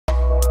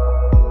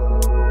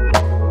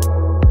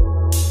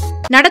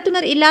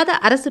நடத்துனர் இல்லாத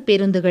அரசு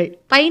பேருந்துகள்,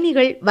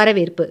 பயணிகள்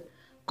வரவேற்பு.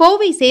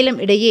 கோவை சேலம்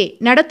இடையே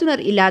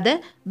நடத்துனர் இல்லாத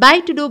பை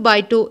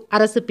டு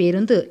அரசு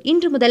பேருந்து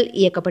இன்று முதல்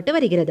இயக்கப்பட்டு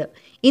வருகிறது.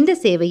 இந்த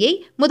சேவையை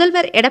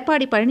முதல்வர்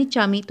எடப்பாடி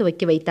பழனிசாமி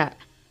துவக்கி வைத்தார்.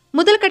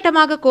 முதல்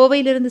கட்டமாக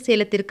கோவையிலிருந்து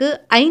சேலத்திற்கு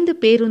 5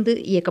 பேருந்து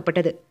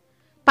இயக்கப்பட்டது.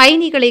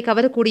 பயணிகளை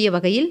கவரக்கூடிய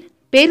வகையில்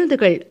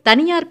பேருந்துகள்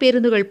தனியார்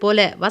பேருந்துகள் போல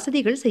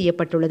வசதிகள்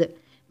செய்யப்பட்டுள்ளது.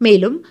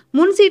 மேலும்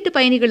முன்சீட்டு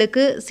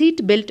பயணிகளுக்கு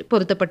சீட் பெல்ட்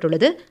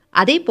பொருத்தப்பட்டுள்ளது.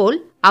 அதேபோல்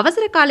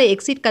அவசர கால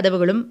எக்ஸிட்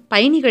கதவுகளும்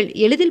பயணிகள்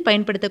எளிதில்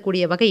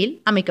பயன்படுத்தக்கூடிய வகையில்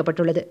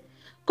அமைக்கப்பட்டுள்ளது.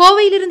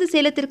 கோவையிலிருந்து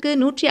சேலத்திற்கு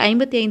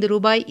 155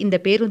 ரூபாய் இந்த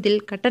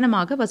பேருந்தில்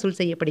கட்டணமாக வசூல்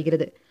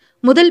செய்யப்படுகிறது.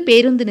 முதல்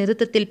பேருந்து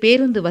நிறுத்தத்தில்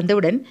பேருந்து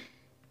வந்தவுடன்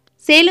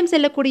சேலம்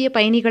செல்லக்கூடிய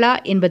பயணிகளா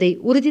என்பதை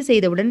உறுதி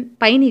செய்தவுடன்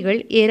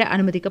பயணிகள் ஏற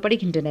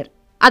அனுமதிக்கப்படுகின்றனர்.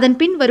 அதன்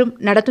பின் வரும்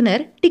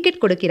நடத்துனர்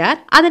டிக்கெட் கொடுக்கிறார்.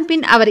 அதன்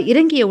பின் அவர்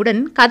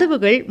இறங்கியவுடன்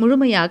கதவுகள்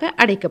முழுமையாக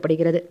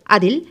அடைக்கப்படுகிறது.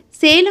 அதில்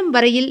சேலம்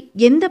வரையில்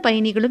எந்த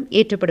பயணிகளும்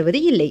ஏற்றப்படுவது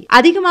இல்லை.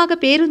 அதிகமாக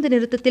பேருந்து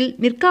நிறுத்தத்தில்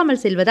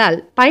நிற்காமல் செல்வதால்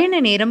பயண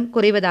நேரம்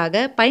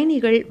குறைவதாக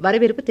பயணிகள்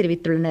வரவேற்பு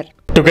தெரிவித்துள்ளனர்.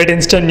 To get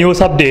instant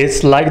news updates,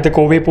 like the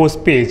Kovai Post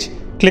page.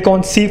 Click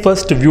on See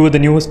First to view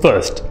the news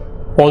first.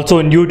 Also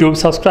on YouTube,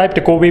 subscribe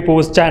to Kovai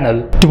Post channel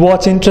to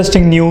watch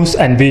interesting news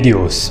and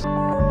videos.